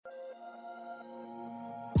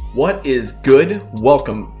What is good?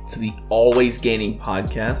 Welcome to the Always Gaining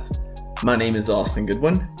podcast. My name is Austin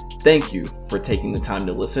Goodwin. Thank you for taking the time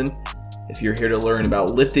to listen. If you're here to learn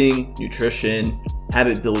about lifting, nutrition,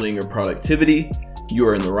 habit building, or productivity, you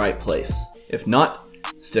are in the right place. If not,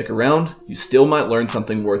 stick around. You still might learn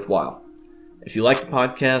something worthwhile. If you like the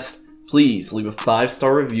podcast, please leave a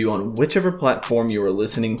 5-star review on whichever platform you are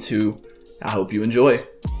listening to. I hope you enjoy.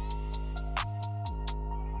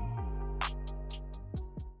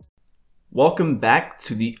 Welcome back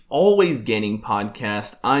to the Always Gaining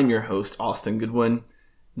podcast. I'm your host, Austin Goodwin.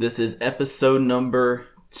 This is episode number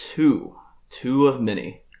 2 of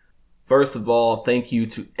many. First of all, thank you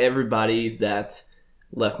to everybody that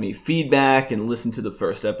left me feedback and listened to the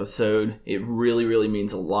first episode. It really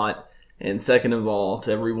means a lot. And second of all,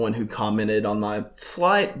 to everyone who commented on my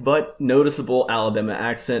slight but noticeable Alabama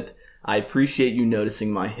accent, I appreciate you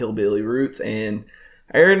noticing my hillbilly roots, and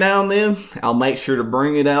every now and then, I'll make sure to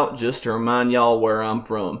bring it out just to remind y'all where I'm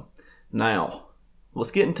from. Now,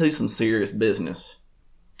 let's get into some serious business.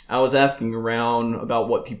 I was asking around about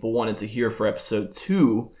what people wanted to hear for episode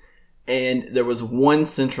 2, and there was one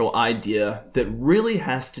central idea that really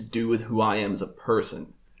has to do with who I am as a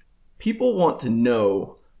person. People want to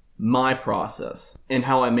know my process and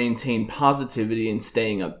how I maintain positivity and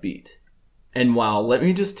staying upbeat. And while, let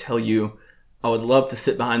me just tell you, I would love to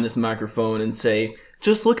sit behind this microphone and say,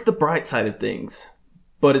 just look at the bright side of things.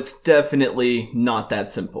 But it's definitely not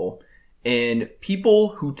that simple. And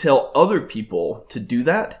people who tell other people to do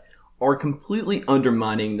that are completely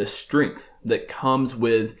undermining the strength that comes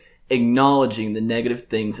with acknowledging the negative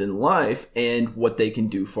things in life and what they can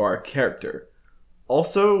do for our character.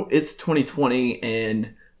 Also, it's 2020,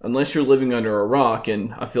 and unless you're living under a rock,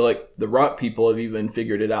 and I feel like the rock people have even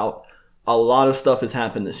figured it out, a lot of stuff has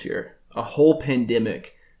happened this year. A whole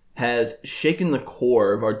pandemic has shaken the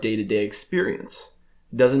core of our day-to-day experience.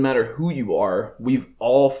 Doesn't matter who you are, we've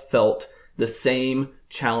all felt the same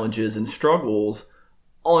challenges and struggles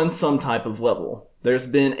on some type of level. There's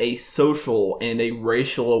been a social and a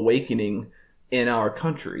racial awakening in our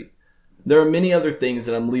country. There are many other things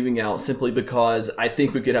that I'm leaving out simply because I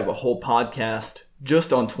think we could have a whole podcast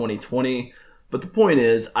just on 2020. But the point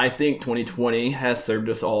is, I think 2020 has served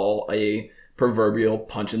us all a proverbial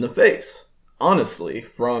punch in the face. Honestly,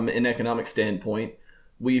 from an economic standpoint,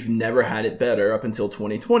 we've never had it better up until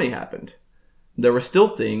 2020 happened. There were still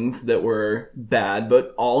things that were bad,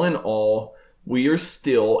 but all in all, we are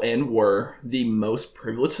still and were the most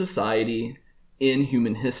privileged society in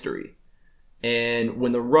human history. And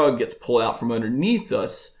when the rug gets pulled out from underneath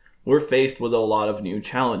us, we're faced with a lot of new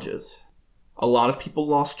challenges. A lot of people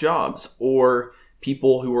lost jobs, or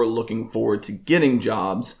people who are looking forward to getting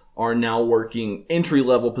jobs are now working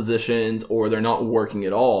entry-level positions, or they're not working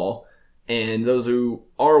at all, and those who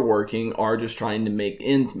are working are just trying to make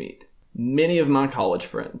ends meet. Many of my college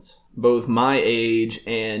friends, both my age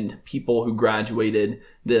and people who graduated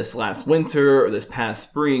this last winter or this past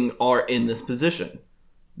spring, are in this position.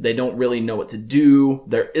 They don't really know what to do,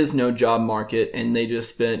 there is no job market, and they just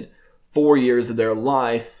spent 4 years of their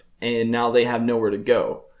life, and now they have nowhere to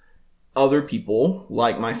go. Other people,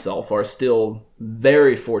 like myself, are still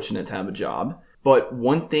very fortunate to have a job. But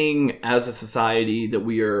one thing as a society that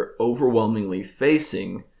we are overwhelmingly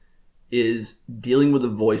facing is dealing with the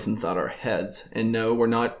voice inside our heads. And no, we're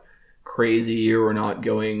not crazy or we're not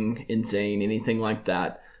going insane, anything like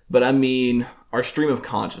that. But I mean our stream of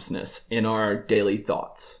consciousness in our daily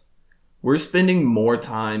thoughts. We're spending more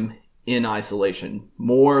time in isolation,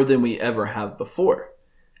 more than we ever have before.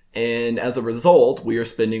 And as a result, we are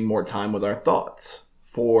spending more time with our thoughts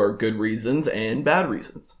for good reasons and bad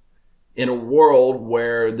reasons. In a world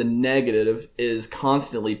where the negative is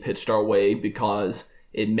constantly pitched our way because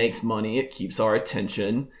it makes money, it keeps our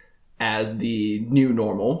attention as the new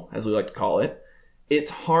normal, as we like to call it, it's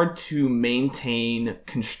hard to maintain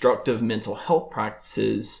constructive mental health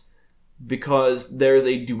practices because there's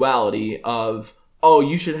a duality of, oh,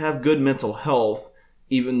 you should have good mental health,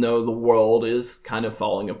 even though the world is kind of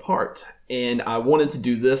falling apart. And I wanted to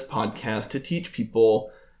do this podcast to teach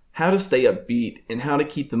people how to stay upbeat and how to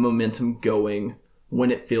keep the momentum going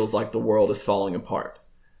when it feels like the world is falling apart.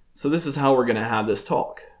 So this is how we're going to have this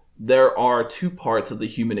talk. There are 2 parts of the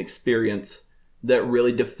human experience that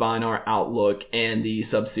really define our outlook and the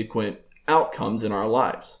subsequent outcomes in our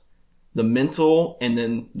lives. The mental and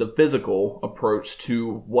then the physical approach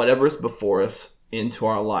to whatever's before us into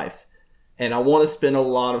our life. And I want to spend a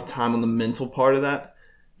lot of time on the mental part of that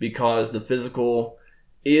because the physical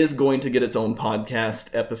is going to get its own podcast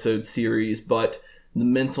episode series, but the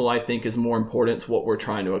mental, I think, is more important to what we're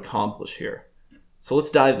trying to accomplish here. So let's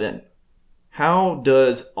dive in. How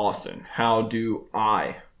do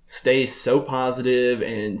I stay so positive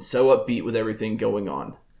and so upbeat with everything going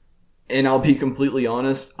on. And I'll be completely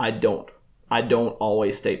honest, I don't. I don't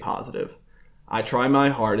always stay positive. I try my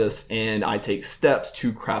hardest and I take steps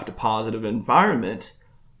to craft a positive environment,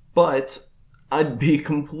 but I'd be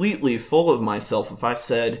completely full of myself if I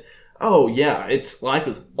said, oh yeah, life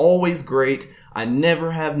is always great. I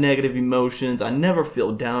never have negative emotions. I never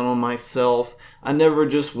feel down on myself. I never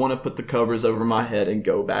just want to put the covers over my head and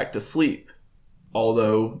go back to sleep.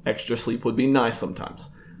 Although extra sleep would be nice sometimes.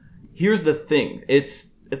 Here's the thing.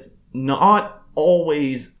 It's not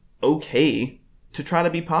always okay to try to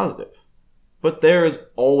be positive. But there is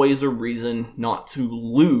always a reason not to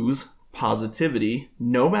lose positivity,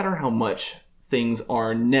 no matter how much things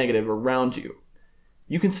are negative around you.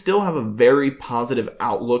 You can still have a very positive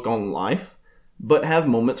outlook on life, but have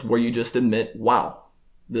moments where you just admit, wow,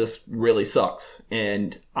 this really sucks,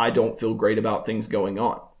 and I don't feel great about things going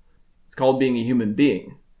on. It's called being a human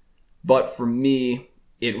being. But for me,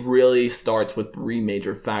 it really starts with 3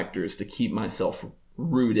 major factors to keep myself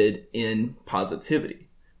rooted in positivity.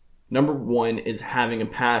 Number 1 is having a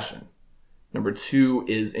passion. Number 2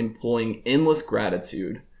 is employing endless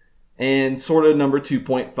gratitude. And sort of number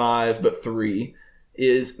 2.5, but 3,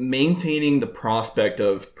 is maintaining the prospect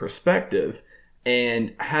of perspective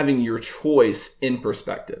and having your choice in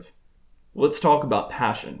perspective. Let's talk about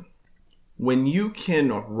passion. When you can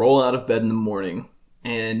roll out of bed in the morning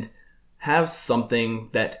and have something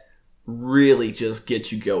that really just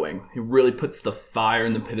gets you going, it really puts the fire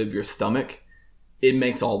in the pit of your stomach, it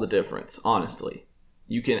makes all the difference, honestly.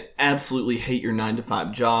 You can absolutely hate your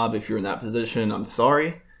 9-to-5 job if you're in that position, I'm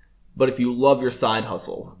sorry. But if you love your side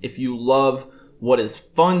hustle, if you love what is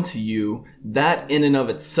fun to you, that in and of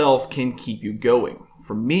itself can keep you going.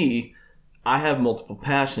 For me, I have multiple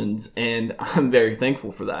passions and I'm very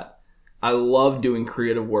thankful for that. I love doing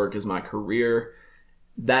creative work as my career.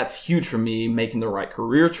 That's huge for me, making the right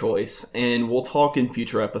career choice. And we'll talk in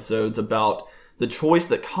future episodes about the choice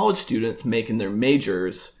that college students make in their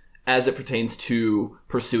majors as it pertains to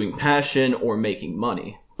pursuing passion or making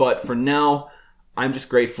money. But for now, I'm just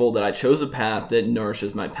grateful that I chose a path that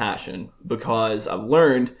nourishes my passion, because I've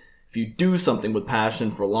learned if you do something with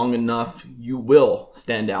passion for long enough, you will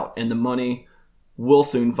stand out and the money will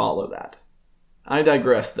soon follow that. I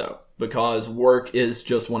digress though, because work is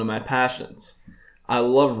just one of my passions. I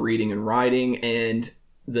love reading and writing, and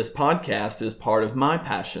this podcast is part of my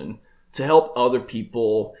passion to help other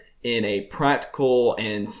people in a practical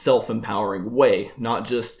and self-empowering way, not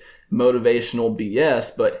just motivational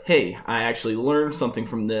BS, but hey, I actually learned something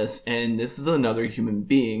from this, and this is another human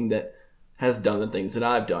being that has done the things that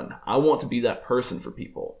I've done. I want to be that person for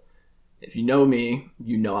people. If you know me,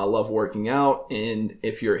 you know I love working out, and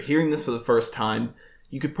if you're hearing this for the first time,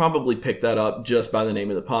 you could probably pick that up just by the name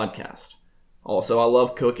of the podcast. Also, I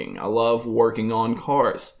love cooking. I love working on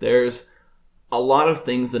cars. There's a lot of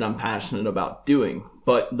things that I'm passionate about doing,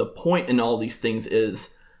 but the point in all these things is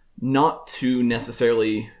not to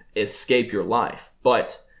necessarily escape your life.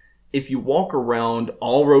 But if you walk around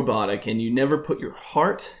all robotic and you never put your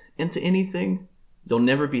heart into anything, you'll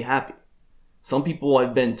never be happy. Some people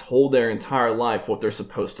have been told their entire life what they're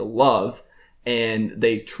supposed to love, and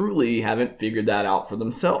they truly haven't figured that out for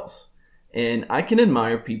themselves. And I can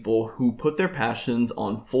admire people who put their passions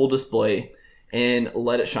on full display and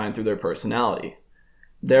let it shine through their personality.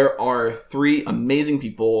 There are 3 amazing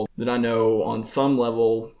people that I know on some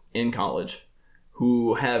level in college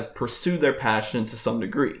who have pursued their passion to some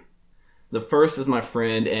degree. The first is my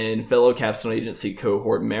friend and fellow Capstone Agency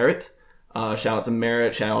cohort, Merritt. Shout out to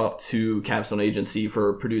Merritt, shout out to Capstone Agency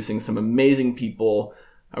for producing some amazing people.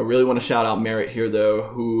 I really want to shout out Merritt here though,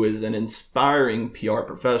 who is an inspiring PR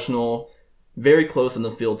professional, very close in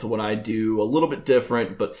the field to what I do, a little bit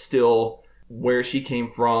different, but still where she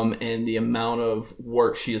came from and the amount of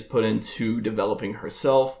work she has put into developing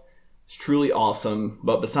herself. It's truly awesome,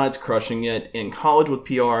 but besides crushing it in college with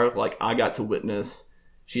PR, like I got to witness,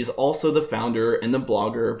 she is also the founder and the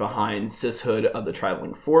blogger behind Sishood of the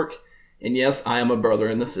Traveling Fork. And yes, I am a brother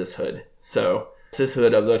in the Sishood. So,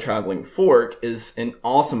 Sishood of the Traveling Fork is an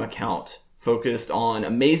awesome account focused on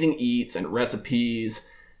amazing eats and recipes,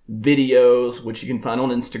 videos, which you can find on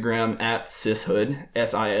Instagram at Sishood,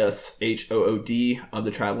 Sishood of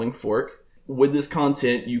the Traveling Fork. With this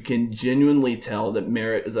content, you can genuinely tell that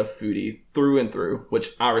Merritt is a foodie through and through, which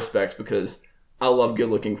I respect because I love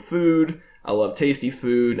good-looking food, I love tasty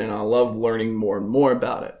food, and I love learning more and more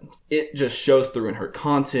about it. It just shows through in her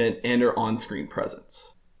content and her on-screen presence.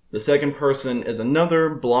 The second person is another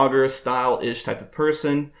blogger style-ish type of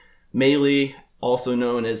person, Maylee, also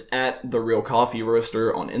known as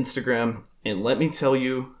 @TheRealCoffeeRoaster on Instagram. And let me tell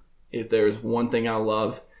you, if there's one thing I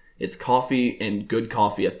love, It's coffee, and good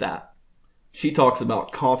coffee at that. She talks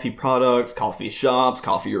about coffee products, coffee shops,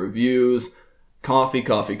 coffee reviews, coffee.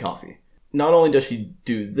 Not only does she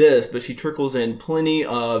do this, but she trickles in plenty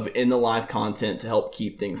of in-the-life content to help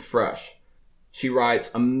keep things fresh. She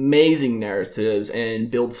writes amazing narratives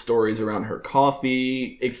and builds stories around her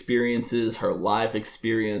coffee experiences, her life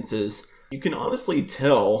experiences. You can honestly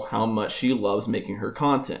tell how much she loves making her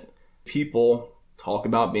content. People talk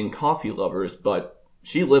about being coffee lovers, but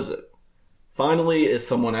she lives it. Finally is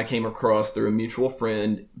someone I came across through a mutual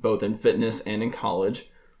friend, both in fitness and in college.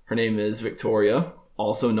 Her name is Victoria,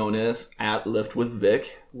 also known as @LiftWithVic,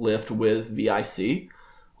 Lift with VIC,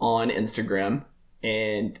 on Instagram.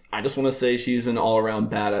 And I just want to say she's an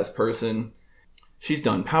all-around badass person. She's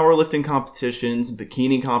done powerlifting competitions,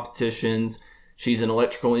 bikini competitions. She's an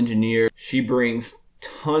electrical engineer. She brings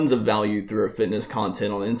tons of value through her fitness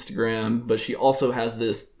content on Instagram, but she also has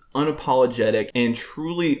this unapologetic and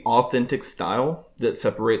truly authentic style that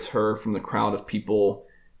separates her from the crowd of people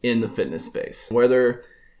in the fitness space. Whether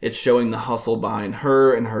it's showing the hustle behind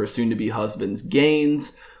her and her soon-to-be husband's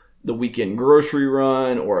gains, the weekend grocery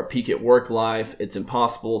run, or a peek at work life, it's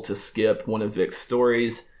impossible to skip one of Vic's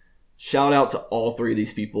stories. Shout out to all three of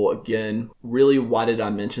these people again. Really, why did I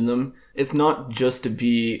mention them? It's not just to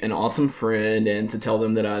be an awesome friend and to tell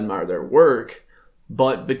them that I admire their work,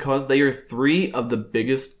 but because they are three of the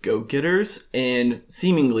biggest go-getters and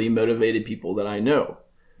seemingly motivated people that I know.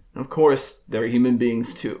 Of course, they're human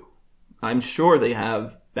beings too. I'm sure they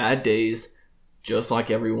have bad days, just like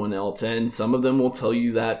everyone else, and some of them will tell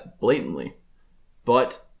you that blatantly.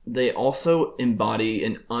 But they also embody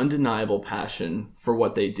an undeniable passion for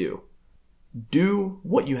what they do. Do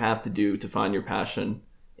what you have to do to find your passion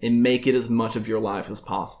and make it as much of your life as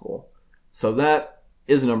possible. So that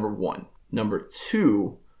is number one. Number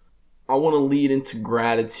two, I want to lead into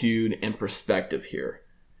gratitude and perspective here.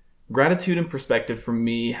 Gratitude and perspective for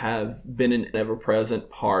me have been an ever-present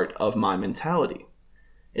part of my mentality.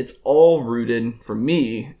 It's all rooted, for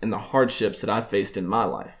me, in the hardships that I've faced in my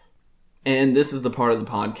life. And this is the part of the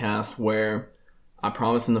podcast where I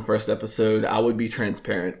promised in the first episode I would be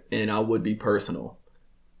transparent and I would be personal.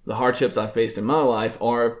 The hardships I faced in my life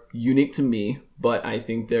are unique to me, but I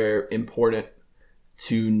think they're important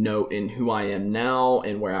to note in who I am now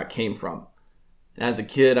and where I came from. As a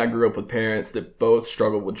kid, I grew up with parents that both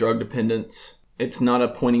struggled with drug dependence. It's not a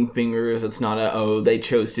pointing fingers, it's not they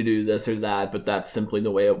chose to do this or that, but that's simply the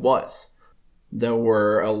way it was. There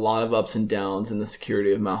were a lot of ups and downs in the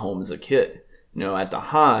security of my home as a kid. At the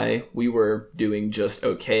high, we were doing just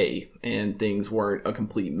okay, and things weren't a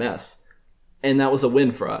complete mess. And that was a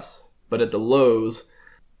win for us. But at the lows,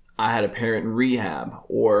 I had a parent in rehab,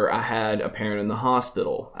 or I had a parent in the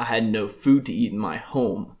hospital. I had no food to eat in my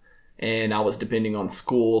home. And I was depending on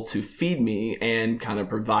school to feed me and kind of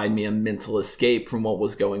provide me a mental escape from what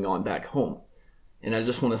was going on back home. And I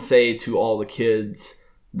just want to say to all the kids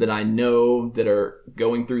that I know that are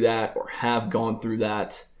going through that or have gone through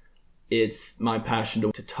that, it's my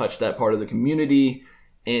passion to touch that part of the community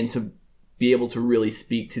and to be able to really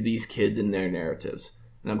speak to these kids in their narratives.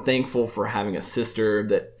 And I'm thankful for having a sister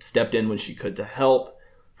that stepped in when she could to help,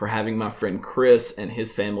 for having my friend Chris and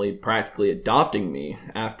his family practically adopting me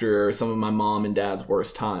after some of my mom and dad's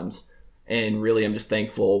worst times. And really, I'm just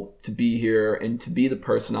thankful to be here and to be the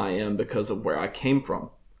person I am because of where I came from.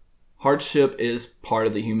 Hardship is part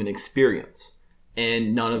of the human experience,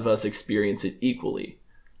 and none of us experience it equally.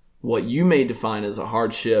 What you may define as a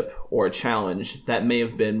hardship or a challenge, that may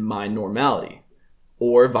have been my normality,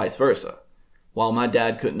 or vice versa. While my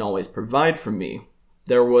dad couldn't always provide for me,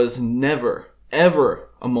 there was never, ever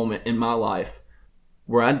a moment in my life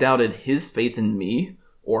where I doubted his faith in me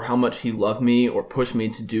or how much he loved me or pushed me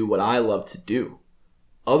to do what I love to do.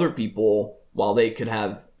 Other people, while they could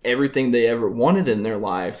have everything they ever wanted in their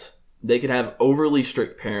lives, they could have overly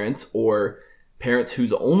strict parents or parents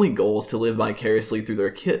whose only goal is to live vicariously through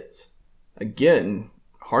their kids. Again,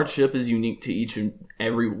 hardship is unique to each and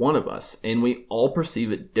every one of us, and we all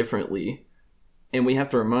perceive it differently. And we have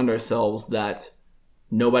to remind ourselves that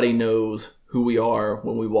nobody knows who we are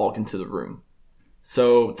when we walk into the room.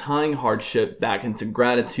 So tying hardship back into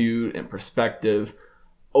gratitude and perspective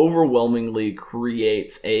overwhelmingly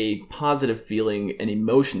creates a positive feeling and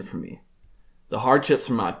emotion for me. The hardships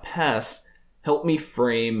from my past help me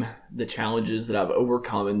frame the challenges that I've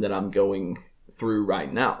overcome and that I'm going through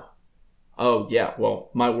right now. Oh yeah, well,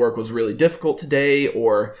 my work was really difficult today,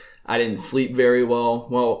 or I didn't sleep very well.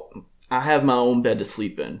 Well, I have my own bed to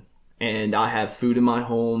sleep in, and I have food in my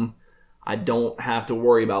home. I don't have to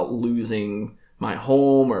worry about losing my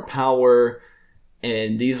home or power,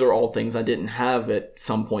 and these are all things I didn't have at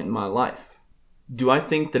some point in my life. Do I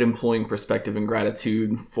think that employing perspective and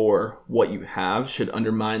gratitude for what you have should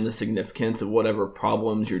undermine the significance of whatever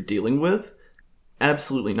problems you're dealing with?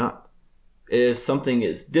 Absolutely not. If something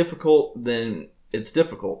is difficult, then it's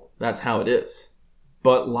difficult. That's how it is.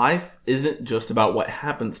 But life isn't just about what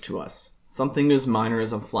happens to us. Something as minor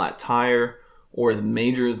as a flat tire or as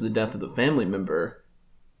major as the death of a family member,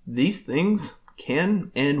 these things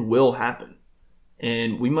can and will happen.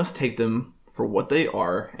 And we must take them for what they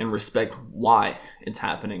are and respect why it's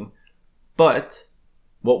happening. But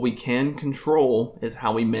what we can control is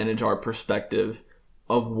how we manage our perspective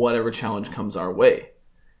of whatever challenge comes our way.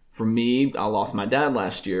 For me, I lost my dad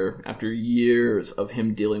last year after years of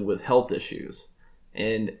him dealing with health issues.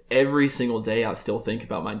 And every single day I still think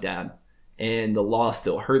about my dad. And the loss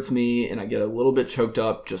still hurts me, and I get a little bit choked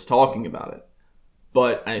up just talking about it.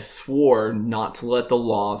 But I swore not to let the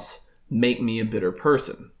loss make me a bitter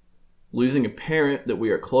person. Losing a parent that we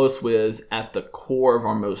are close with at the core of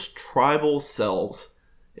our most tribal selves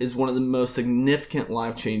is one of the most significant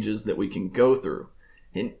life changes that we can go through.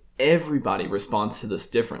 And everybody responds to this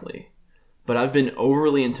differently. But I've been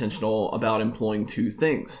overly intentional about employing two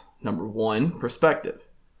things. Number one, perspective.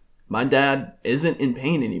 My dad isn't in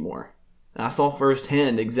pain anymore. I saw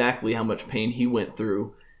firsthand exactly how much pain he went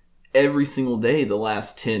through every single day the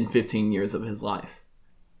last 10, 15 years of his life.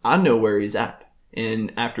 I know where he's at.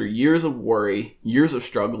 And after years of worry, years of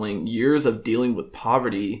struggling, years of dealing with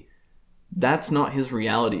poverty, that's not his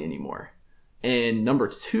reality anymore. And number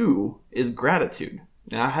two is gratitude.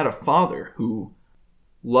 And I had a father who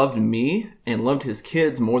loved me and loved his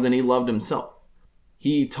kids more than he loved himself.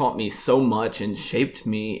 He taught me so much and shaped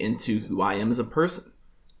me into who I am as a person.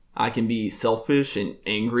 I can be selfish and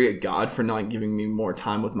angry at God for not giving me more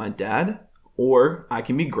time with my dad, or I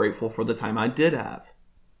can be grateful for the time I did have.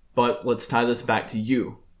 But let's tie this back to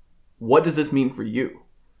you. What does this mean for you?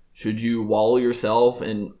 Should you wallow yourself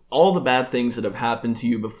in all the bad things that have happened to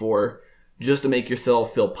you before just to make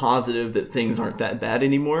yourself feel positive that things aren't that bad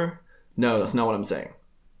anymore? No, that's not what I'm saying.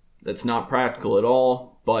 That's not practical at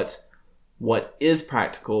all, but what is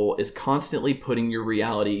practical is constantly putting your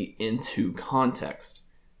reality into context.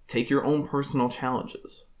 Take your own personal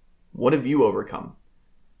challenges. What have you overcome?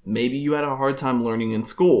 Maybe you had a hard time learning in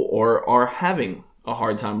school, or are having a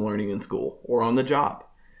hard time learning in school or on the job.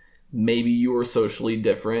 Maybe you were socially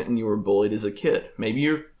different and you were bullied as a kid. Maybe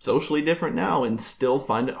you're socially different now and still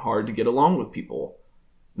find it hard to get along with people.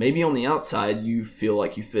 Maybe on the outside you feel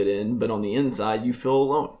like you fit in, but on the inside you feel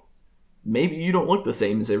alone. Maybe you don't look the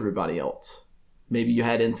same as everybody else. Maybe you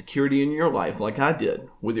had insecurity in your life like I did,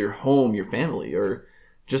 with your home, your family, or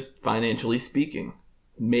just financially speaking.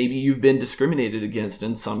 Maybe you've been discriminated against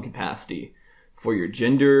in some capacity for your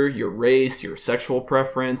gender, your race, your sexual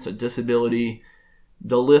preference, a disability.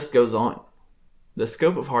 The list goes on. The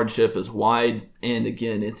scope of hardship is wide, and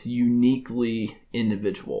again, it's uniquely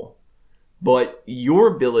individual. But your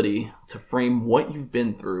ability to frame what you've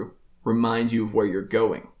been through reminds you of where you're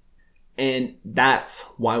going. And that's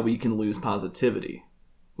why we can lose positivity.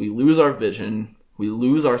 We lose our vision, we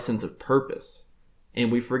lose our sense of purpose,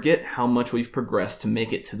 and we forget how much we've progressed to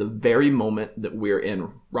make it to the very moment that we're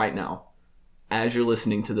in right now. As you're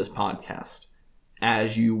listening to this podcast,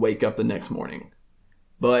 as you wake up the next morning.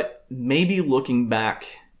 But maybe looking back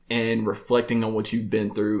and reflecting on what you've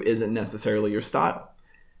been through isn't necessarily your style.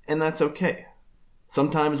 And that's okay.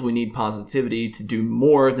 Sometimes we need positivity to do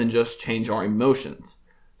more than just change our emotions.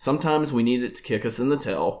 Sometimes we need it to kick us in the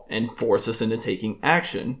tail and force us into taking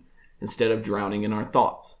action instead of drowning in our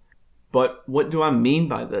thoughts. But what do I mean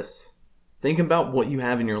by this? Think about what you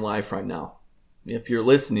have in your life right now. If you're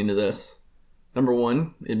listening to this, number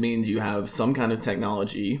one, it means you have some kind of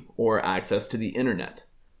technology or access to the internet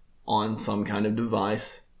on some kind of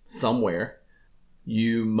device somewhere.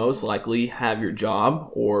 You most likely have your job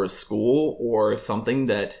or school or something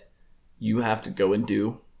that you have to go and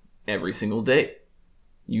do every single day.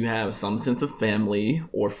 You have some sense of family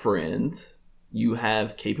or friends. You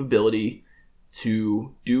have capability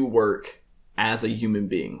to do work as a human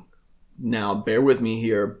being. Now, bear with me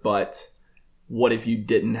here, but what if you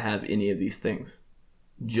didn't have any of these things?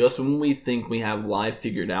 Just when we think we have life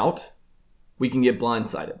figured out, we can get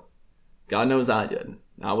blindsided. God knows I did.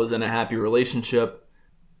 I was in a happy relationship,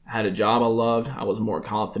 had a job I loved, I was more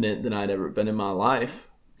confident than I'd ever been in my life,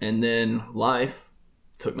 and then life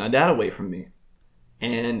took my dad away from me.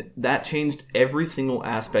 And that changed every single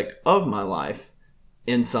aspect of my life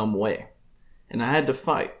in some way. And I had to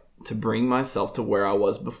fight to bring myself to where I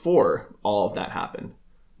was before all of that happened.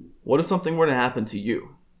 What if something were to happen to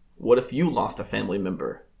you? What if you lost a family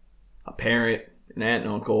member? A parent, an aunt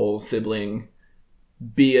and uncle, sibling,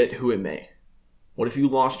 be it who it may. What if you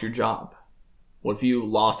lost your job? What if you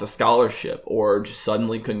lost a scholarship or just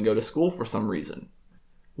suddenly couldn't go to school for some reason?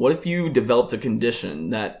 What if you developed a condition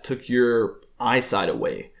that took your eyesight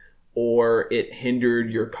away, or it hindered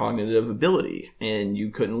your cognitive ability and you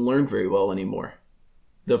couldn't learn very well anymore?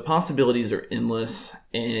 The possibilities are endless,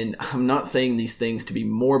 and I'm not saying these things to be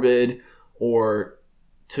morbid or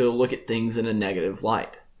to look at things in a negative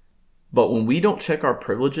light. But when we don't check our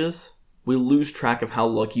privileges, we lose track of how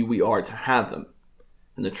lucky we are to have them.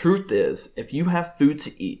 And the truth is, if you have food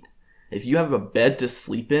to eat, if you have a bed to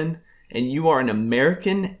sleep in, and you are an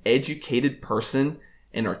American educated person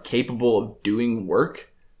and are capable of doing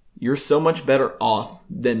work, you're so much better off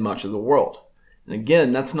than much of the world. And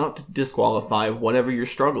again, that's not to disqualify whatever your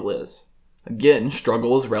struggle is. Again,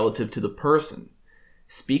 struggle is relative to the person.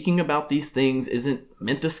 Speaking about these things isn't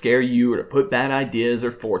meant to scare you or to put bad ideas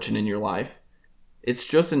or fortune in your life. It's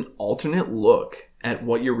just an alternate look at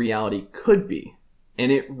what your reality could be.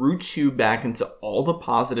 And it roots you back into all the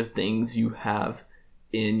positive things you have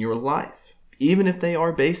in your life, even if they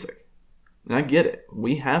are basic. And I get it.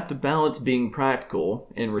 We have to balance being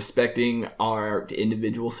practical and respecting our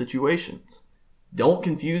individual situations. Don't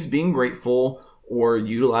confuse being grateful or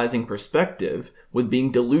utilizing perspective with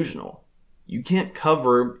being delusional. You can't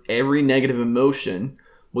cover every negative emotion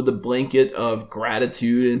with a blanket of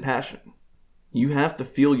gratitude and passion. You have to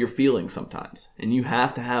feel your feelings sometimes, and you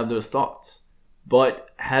have to have those thoughts. But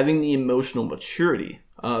having the emotional maturity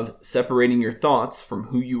of separating your thoughts from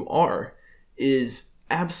who you are is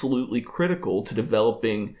absolutely critical to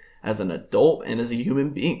developing as an adult and as a human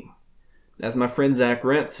being. As my friend Zach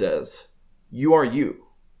Rent says, you are you.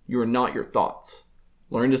 You are not your thoughts.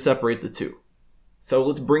 Learn to separate the two. So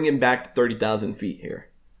let's bring it back to 30,000 feet here.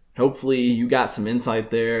 Hopefully you got some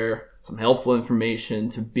insight there, some helpful information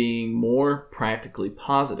to being more practically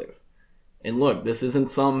positive. And look, this isn't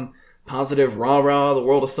some positive rah-rah, the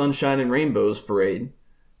world of sunshine and rainbows parade.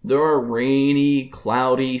 There are rainy,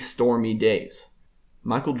 cloudy, stormy days.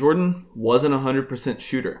 Michael Jordan wasn't a 100%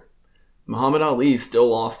 shooter. Muhammad Ali still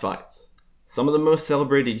lost fights. Some of the most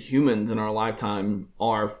celebrated humans in our lifetime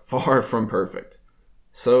are far from perfect.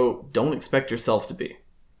 So don't expect yourself to be.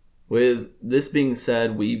 With this being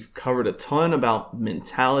said, we've covered a ton about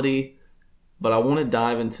mentality, but I want to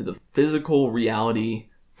dive into the physical reality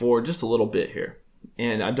for just a little bit here.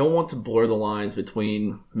 And I don't want to blur the lines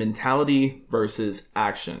between mentality versus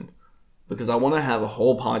action, because I want to have a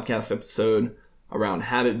whole podcast episode around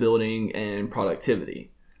habit building and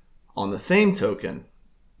productivity. On the same token,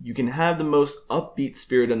 you can have the most upbeat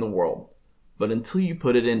spirit in the world, but until you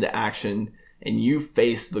put it into action and you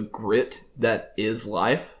face the grit that is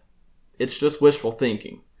life, it's just wishful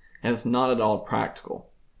thinking, and it's not at all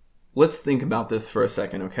practical. Let's think about this for a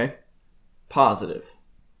second, okay? Positive,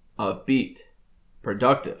 upbeat,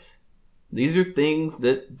 productive. These are things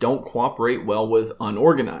that don't cooperate well with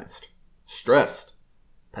unorganized, stressed,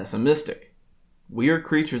 pessimistic. We are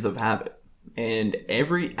creatures of habit, and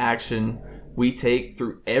every action we take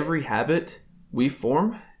through every habit we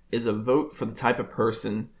form is a vote for the type of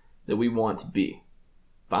person that we want to be.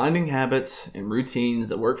 Finding habits and routines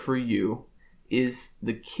that work for you is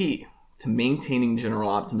the key to maintaining general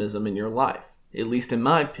optimism in your life, at least in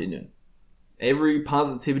my opinion. Every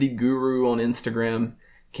positivity guru on Instagram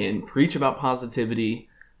can preach about positivity,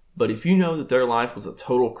 but if you know that their life was a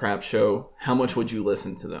total crap show, how much would you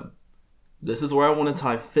listen to them? This is where I want to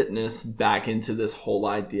tie fitness back into this whole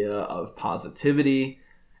idea of positivity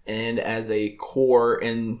and as a core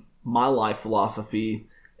in my life philosophy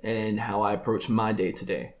and how I approach my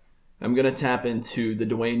day-to-day. I'm going to tap into the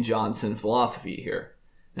Dwayne Johnson philosophy here.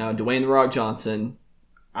 Now, Dwayne "The Rock" Johnson,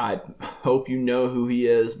 I hope you know who he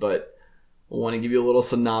is, but I want to give you a little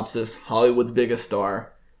synopsis. Hollywood's biggest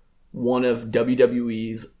star, one of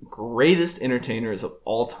WWE's greatest entertainers of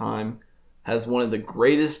all time, has one of the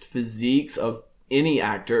greatest physiques of any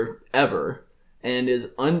actor ever, and is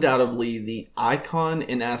undoubtedly the icon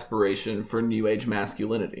and aspiration for New Age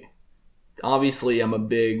masculinity. Obviously, I'm a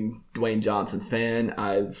big Dwayne Johnson fan.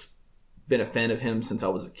 I've been a fan of him since I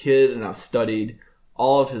was a kid, and I've studied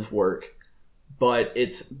all of his work. But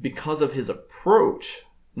it's because of his approach,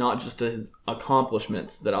 not just his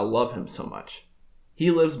accomplishments, that I love him so much. He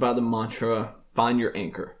lives by the mantra, find your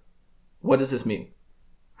anchor. What does this mean?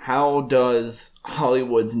 How does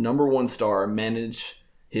Hollywood's number one star manage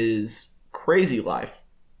his crazy life?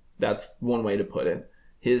 That's one way to put it.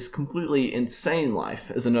 His completely insane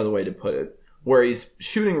life is another way to put it, where he's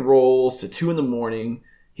shooting roles to 2 a.m,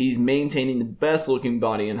 he's maintaining the best looking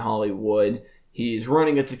body in Hollywood, he's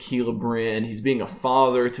running a tequila brand, he's being a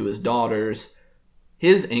father to his daughters.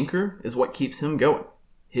 His anchor is what keeps him going.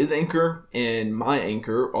 His anchor and my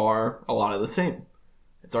anchor are a lot of the same.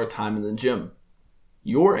 It's our time in the gym.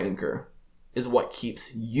 Your anchor is what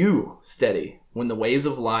keeps you steady when the waves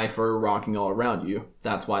of life are rocking all around you.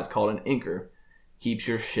 That's why it's called an anchor. Keeps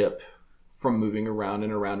your ship from moving around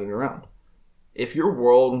and around and around. If your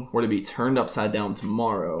world were to be turned upside down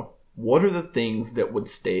tomorrow, what are the things that would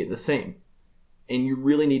stay the same? And you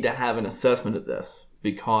really need to have an assessment of this,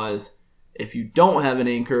 because if you don't have an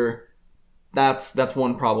anchor, that's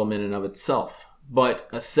one problem in and of itself. But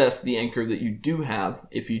assess the anchor that you do have,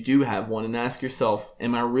 if you do have one, and ask yourself,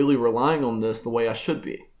 am I really relying on this the way I should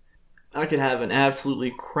be? I could have an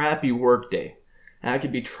absolutely crappy work day, and I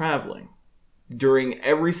could be traveling during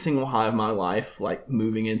every single high of my life, like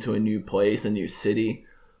moving into a new place, a new city,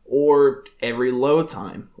 or every low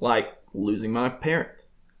time, like losing my parent.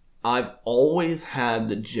 I've always had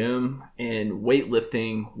the gym and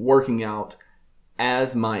weightlifting, working out,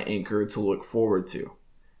 as my anchor to look forward to.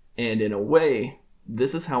 And in a way,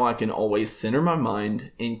 this is how I can always center my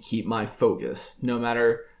mind and keep my focus, no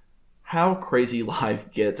matter how crazy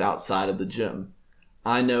life gets outside of the gym.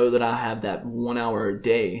 I know that I have that 1 hour a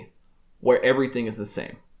day where everything is the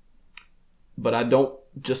same. But I don't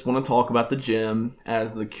just want to talk about the gym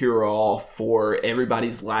as the cure-all for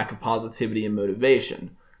everybody's lack of positivity and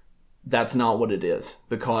motivation. That's not what it is,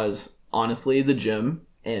 because honestly, the gym,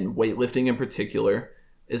 and weightlifting in particular,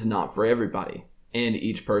 is not for everybody, and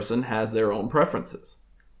each person has their own preferences.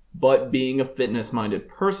 But being a fitness-minded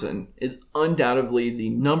person is undoubtedly the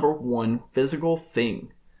number one physical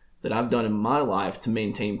thing that I've done in my life to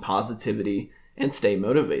maintain positivity and stay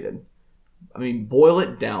motivated. I mean, boil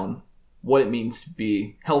it down, what it means to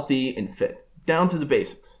be healthy and fit, down to the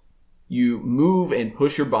basics. You move and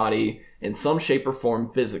push your body in some shape or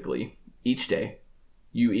form physically each day.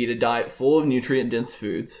 You eat a diet full of nutrient-dense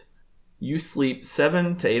foods. You sleep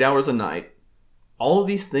 7 to 8 hours a night. All of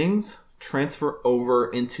these things transfer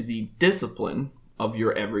over into the discipline of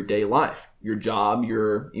your everyday life, your job,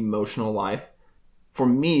 your emotional life. For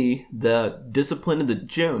me, the discipline of the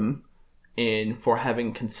gym and for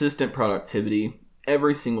having consistent productivity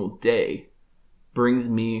every single day brings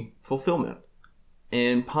me fulfillment.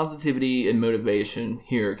 And positivity and motivation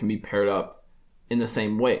here can be paired up in the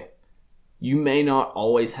same way. You may not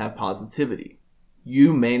always have positivity.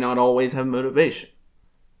 You may not always have motivation.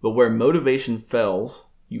 But where motivation fails,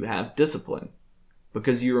 you have discipline.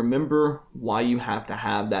 Because you remember why you have to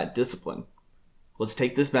have that discipline. Let's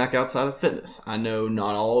take this back outside of fitness. I know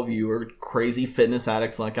not all of you are crazy fitness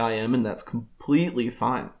addicts like I am, and that's completely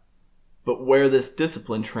fine. But where this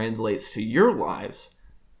discipline translates to your lives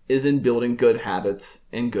is in building good habits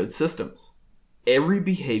and good systems. Every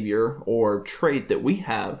behavior or trait that we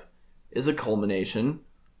have is a culmination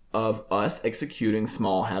of us executing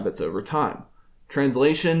small habits over time.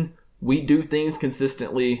 Translation, we do things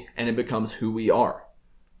consistently and it becomes who we are,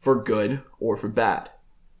 for good or for bad.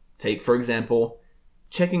 Take, for example,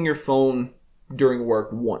 checking your phone during work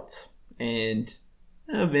once, and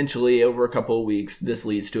eventually over a couple of weeks, this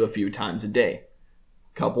leads to a few times a day.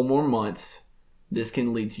 Couple more months, this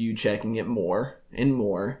can lead to you checking it more and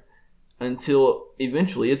more until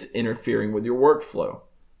eventually it's interfering with your workflow.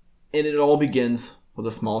 And it all begins with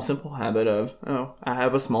a small, simple habit of, I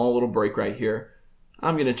have a small little break right here.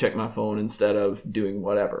 I'm going to check my phone instead of doing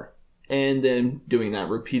whatever. And then doing that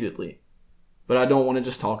repeatedly. But I don't want to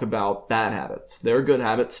just talk about bad habits. There are good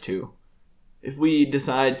habits too. If we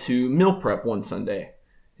decide to meal prep one Sunday,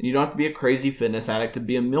 and you don't have to be a crazy fitness addict to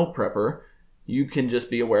be a meal prepper, you can just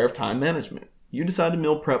be aware of time management. You decide to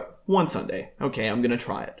meal prep one Sunday. Okay, I'm going to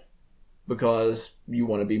try it. Because you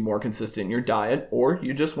want to be more consistent in your diet, or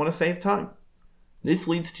you just want to save time. This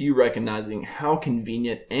leads to you recognizing how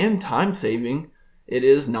convenient and time-saving it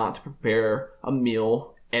is not to prepare a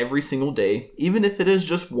meal every single day, even if it is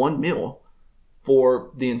just one meal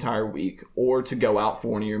for the entire week, or to go out for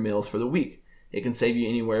one of your meals for the week. It can save you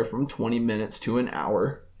anywhere from 20 minutes to an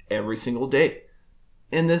hour every single day.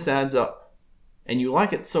 And this adds up. And you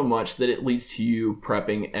like it so much that it leads to you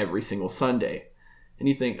prepping every single Sunday. And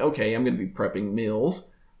you think, okay, I'm going to be prepping meals.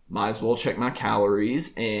 Might as well check my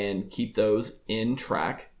calories and keep those in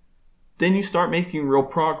track. Then you start making real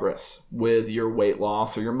progress with your weight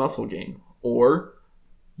loss or your muscle gain. Or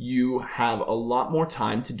you have a lot more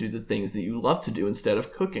time to do the things that you love to do instead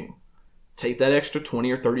of cooking. Take that extra 20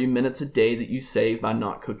 or 30 minutes a day that you save by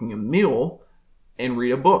not cooking a meal and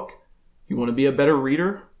read a book. You want to be a better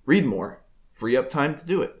reader? Read more. Free up time to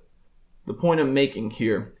do it. The point I'm making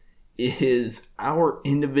here is our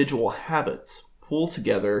individual habits pull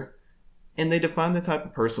together and they define the type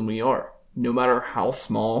of person we are, no matter how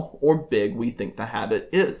small or big we think the habit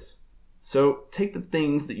is. So take the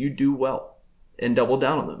things that you do well and double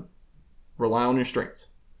down on them. Rely on your strengths.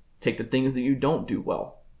 Take the things that you don't do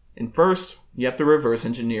well And first, you have to reverse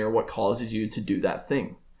engineer what causes you to do that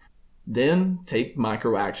thing. Then take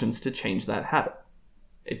micro actions to change that habit.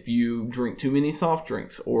 If you drink too many soft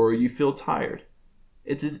drinks or you feel tired,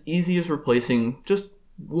 it's as easy as replacing just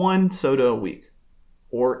one soda a week,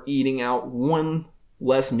 or eating out one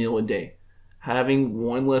less meal a day, having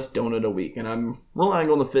one less donut a week. And I'm relying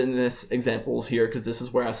on the fitness examples here because this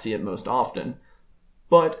is where I see it most often.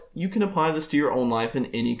 But you can apply this to your own life in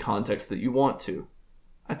any context that you want to.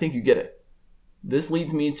 I think you get it. This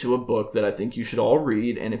leads me to a book that I think you should all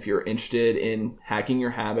read, and if you're interested in hacking your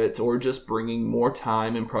habits or just bringing more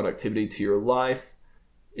time and productivity to your life,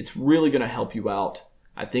 it's really going to help you out.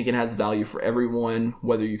 I think it has value for everyone,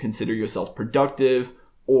 whether you consider yourself productive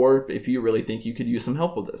or if you really think you could use some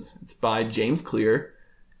help with this. It's by James Clear.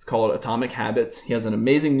 It's called Atomic Habits. He has an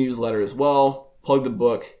amazing newsletter as well. Plug the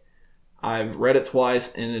book. I've read it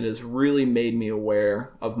twice, and it has really made me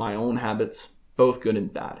aware of my own habits, both good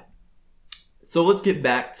and bad. So let's get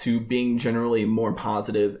back to being generally more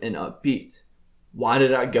positive and upbeat. Why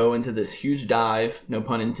did I go into this huge dive, no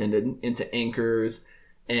pun intended, into anchors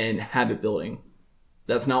and habit building?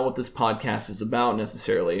 That's not what this podcast is about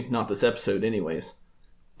necessarily, not this episode anyways.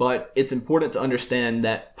 But it's important to understand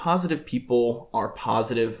that positive people are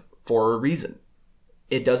positive for a reason.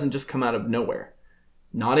 It doesn't just come out of nowhere.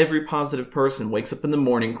 Not every positive person wakes up in the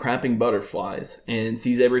morning crapping butterflies and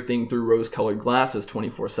sees everything through rose-colored glasses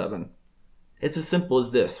 24/7. It's as simple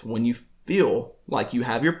as this. When you feel like you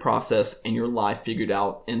have your process and your life figured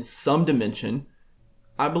out in some dimension,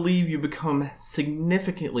 I believe you become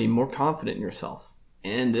significantly more confident in yourself.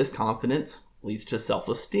 And this confidence leads to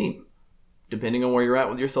self-esteem. Depending on where you're at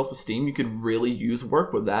with your self-esteem, you could really use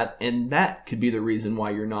work with that, and that could be the reason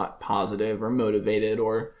why you're not positive or motivated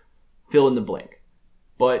or fill in the blank.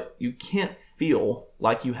 But you can't feel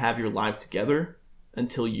like you have your life together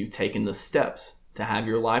until you've taken the steps to have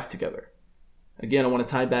your life together. Again, I want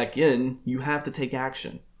to tie back in, you have to take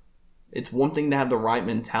action. It's one thing to have the right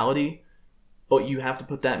mentality, but you have to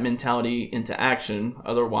put that mentality into action,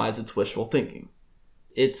 otherwise it's wishful thinking.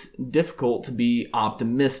 It's difficult to be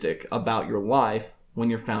optimistic about your life when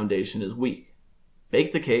your foundation is weak.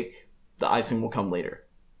 Bake the cake, the icing will come later.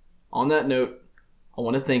 On that note, I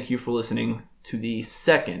want to thank you for listening to the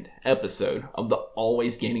second episode of the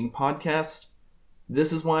Always Gaining podcast.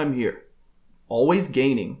 This is why I'm here. Always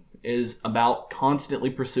Gaining is about constantly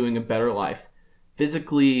pursuing a better life,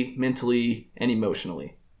 physically, mentally, and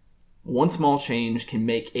emotionally. One small change can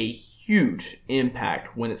make a huge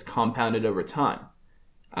impact when it's compounded over time.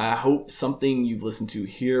 I hope something you've listened to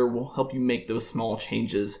here will help you make those small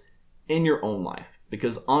changes in your own life,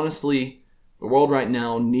 because honestly, the world right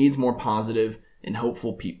now needs more positive and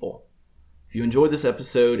hopeful people. If you enjoyed this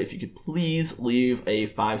episode, if you could please leave a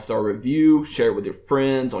 5-star review, share it with your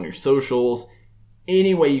friends on your socials.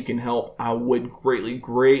 Any way you can help, I would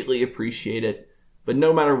greatly appreciate it. But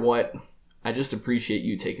no matter what, I just appreciate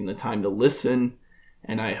you taking the time to listen,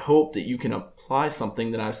 and I hope that you can apply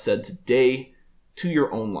something that I've said today to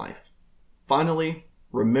your own life. Finally,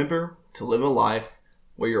 remember to live a life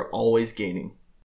where you're always gaining.